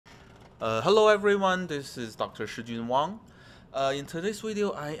Hello everyone, this is Dr. Shijun Wang. In today's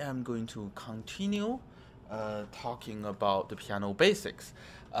video, I am going to continue talking about the piano basics.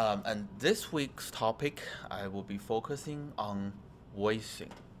 And this week's topic, I will be focusing on voicing.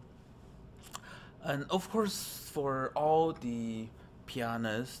 And of course, for all the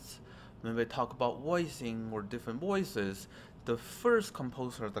pianists, when we talk about voicing or different voices, the first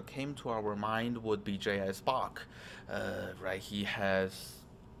composer that came to our mind would be J.S. Bach. Right? He has,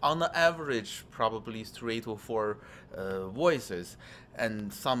 on the average, probably 3 to 4 voices,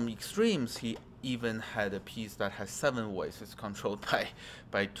 and some extremes. He even had a piece that has 7 voices controlled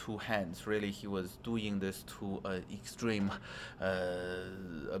by 2 hands. Really, he was doing this to an extreme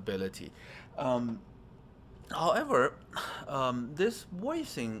ability. However, this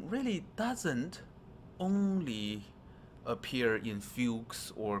voicing really doesn't only appear in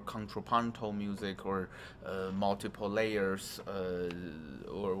fugues or contrapunto music or multiple layers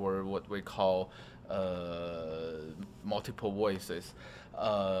or what we call multiple voices.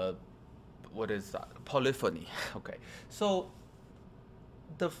 What is that? Polyphony. Okay. So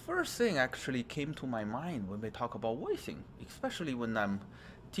the first thing actually came to my mind when we talk about voicing, especially when I'm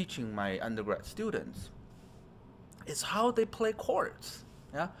teaching my undergrad students, is how they play chords.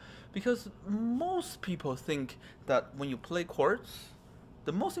 Yeah, because most people think that when you play chords,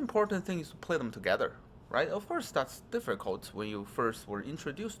 the most important thing is to play them together, right? Of course, that's difficult when you first were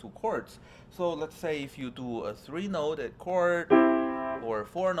introduced to chords. So let's say if you do a 3-noted chord or a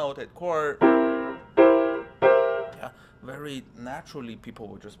 4-noted chord, yeah, very naturally people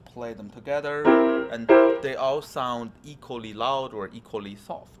will just play them together, and they all sound equally loud or equally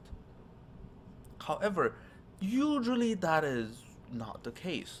soft. However, usually that is not the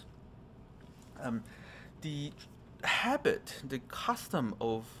case. The habit, the custom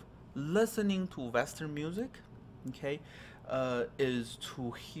of listening to Western music, okay, is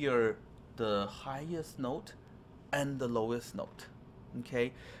to hear the highest note and the lowest note.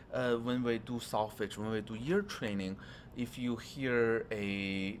 Okay, when we do solfege, when we do ear training, if you hear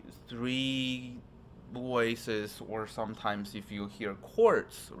a 3 voices, or sometimes if you hear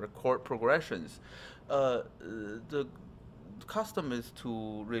chords or chord progressions, the custom is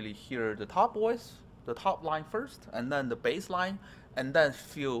to really hear the top voice, the top line first, and then the bass line, and then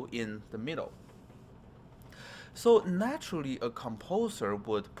fill in the middle. So naturally, a composer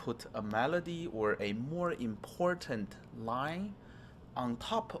would put a melody or a more important line on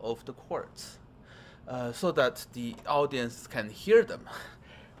top of the chords, so that the audience can hear them,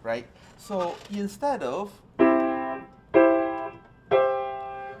 right? So instead of,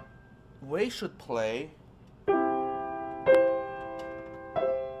 we should play,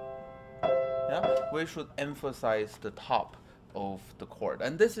 we should emphasize the top of the chord.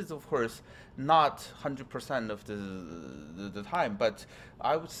 And this is, of course, not 100% of the time, but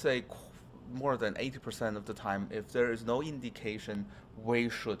I would say more than 80% of the time, if there is no indication, we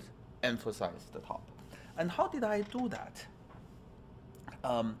should emphasize the top. And how did I do that?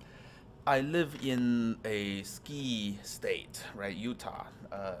 I live in a ski state, right, Utah.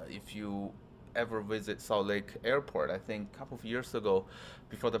 If you ever visit Salt Lake Airport, I think a couple of years ago,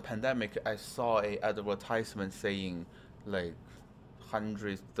 before the pandemic, I saw a advertisement saying like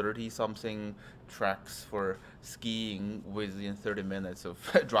 130 something tracks for skiing within 30 minutes of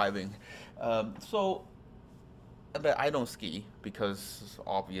driving. But I don't ski because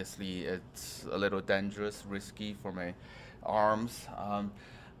obviously it's a little dangerous, risky for my arms.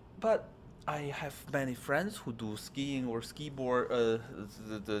 But I have many friends who do skiing or skiboard,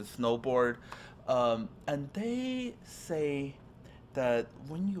 the snowboard, and they say that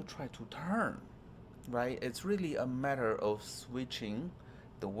when you try to turn, right, it's really a matter of switching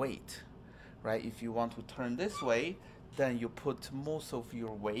the weight, right? If you want to turn this way, then you put most of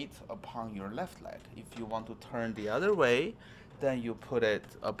your weight upon your left leg. If you want to turn the other way, then you put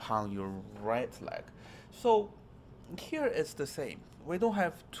it upon your right leg. So here it's the same. We don't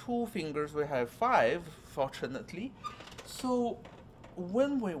have 2 fingers, we have 5, fortunately. So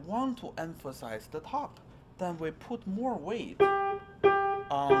when we want to emphasize the top, then we put more weight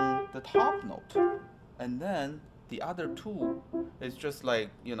on the top note, and then the other 2 is just like,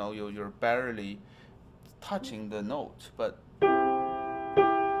 you know, you're barely touching the note, but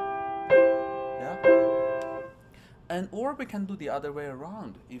yeah. And or we can do the other way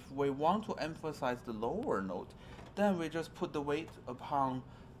around. If we want to emphasize the lower note, then we just put the weight upon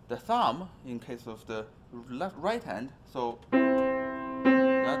the thumb in case of the right hand. So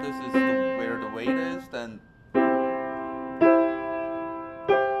yeah, this is where the weight is. Then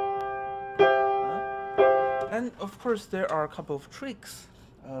and of course there are a couple of tricks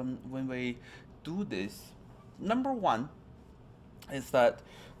when we do this. Number 1 is that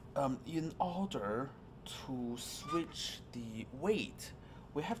in order to switch the weight,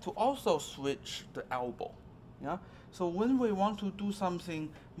 we have to also switch the elbow. Yeah. So when we want to do something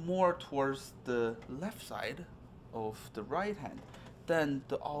more towards the left side of the right hand, then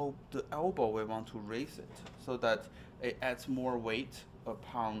the elbow we want to raise it so that it adds more weight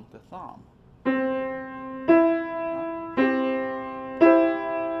upon the thumb.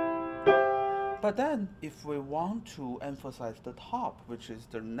 But then, if we want to emphasize the top, which is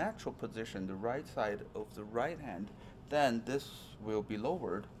the natural position, the right side of the right hand, then this will be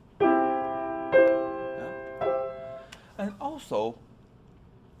lowered. Yeah? And also,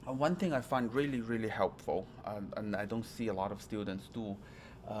 one thing I find really, really helpful, and I don't see a lot of students do,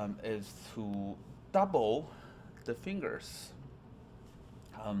 is to double the fingers.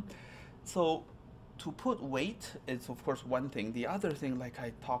 So to put weight is of course one thing. The other thing, like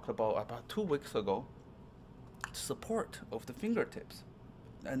I talked about 2 weeks ago, support of the fingertips.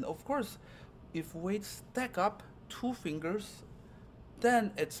 And of course, if we stack up 2 fingers,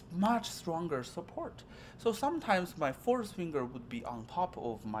 then it's much stronger support. So sometimes my fourth finger would be on top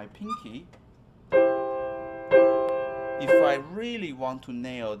of my pinky if I really want to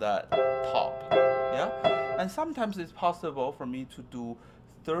nail that top. Yeah? And sometimes it's possible for me to do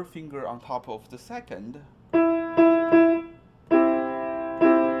third finger on top of the second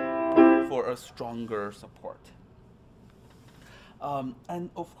for a stronger support.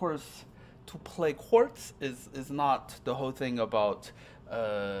 And of course, to play chords is not the whole thing about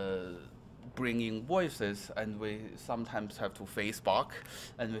bringing voices, and we sometimes have to face Bach,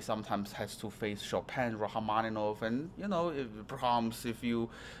 and we sometimes have to face Chopin, Rachmaninoff, and Brahms. If you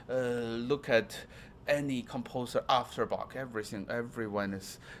look at any composer after Bach, everyone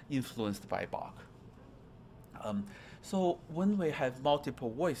is influenced by Bach. So when we have multiple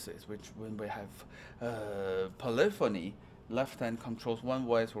voices, when we have polyphony, left hand controls one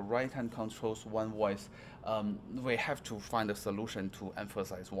voice or right hand controls one voice, we have to find a solution to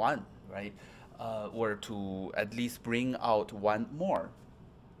emphasize one, right? Or to at least bring out one more.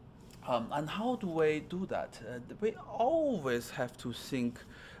 And how do we do that? We always have to think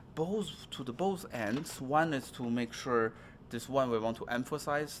both ends. One is to make sure this one we want to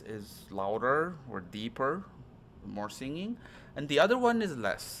emphasize is louder or deeper, more singing, and the other one is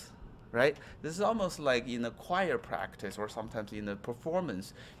less. Right? This is almost like in a choir practice or sometimes in a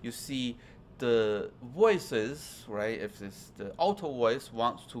performance. You see the voices, right? If the alto voice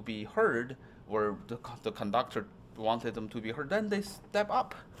wants to be heard or the conductor wanted them to be heard, then they step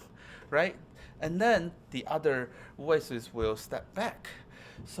up, right? And then the other voices will step back.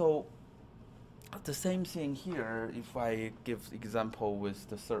 So the same thing here, if I give example with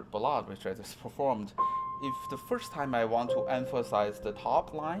the third ballad, which I just performed, if the first time I want to emphasize the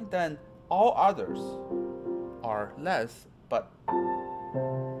top line, then all others are less, but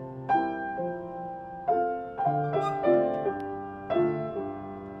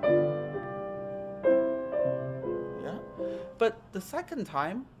yeah. But the second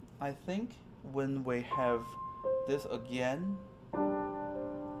time, I think when we have this again,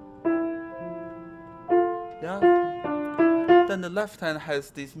 yeah, then the left hand has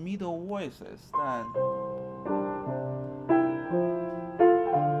these middle voices,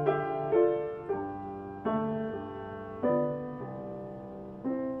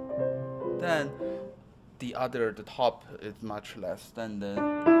 then the top is much less, then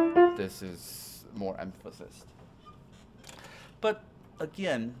this is more emphasis. But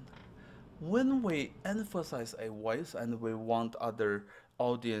again, when we emphasize a voice and we want other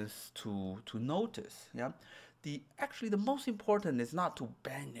audience to notice, yeah, actually the most important is not to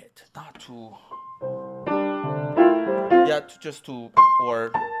bang it, not to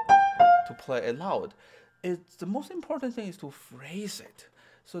or to play it loud. It's the most important thing is to phrase it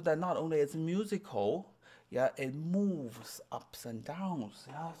so that not only it's musical, yeah, it moves ups and downs.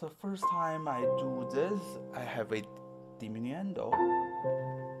 Yeah, the first time I do this, I have a diminuendo.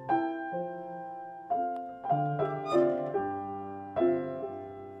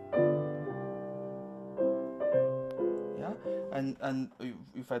 Yeah, and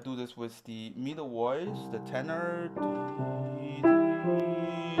if I do this with the middle voice, the tenor,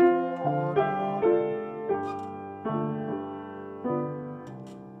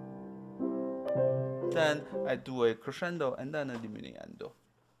 then I do a crescendo and then a diminuendo.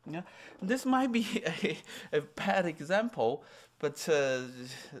 Yeah, this might be a bad example, but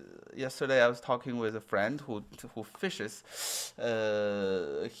yesterday I was talking with a friend who fishes.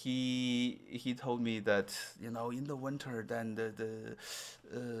 He told me that in the winter, then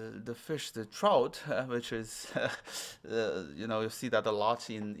the fish, the trout, which is you see that a lot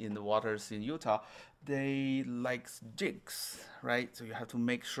in the waters in Utah, they like jigs, right? So you have to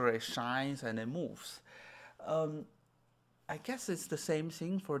make sure it shines and it moves. Um, I guess it's the same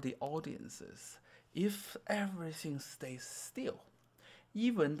thing for the audiences. If everything stays still,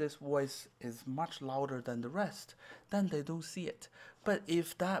 even this voice is much louder than the rest, then they don't see it. But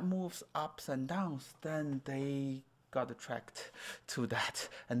if that moves ups and downs, then they got attracted to that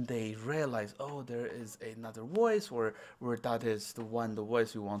and they realize, oh, there is another voice, or that is the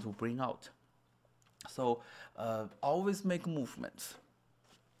voice we want to bring out. So always make movements,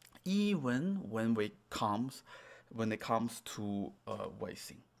 even when it comes to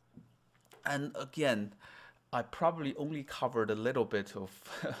voicing. And again, I probably only covered a little bit of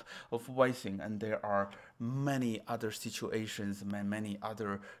of voicing, and there are many other situations, many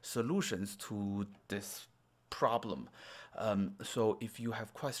other solutions to this problem. So if you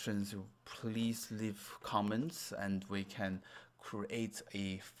have questions, please leave comments, and we can create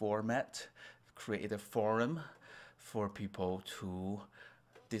a format, create a forum for people to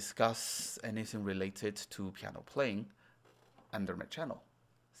discuss anything related to piano playing under my channel.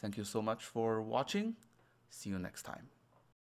 Thank you so much for watching. See you next time.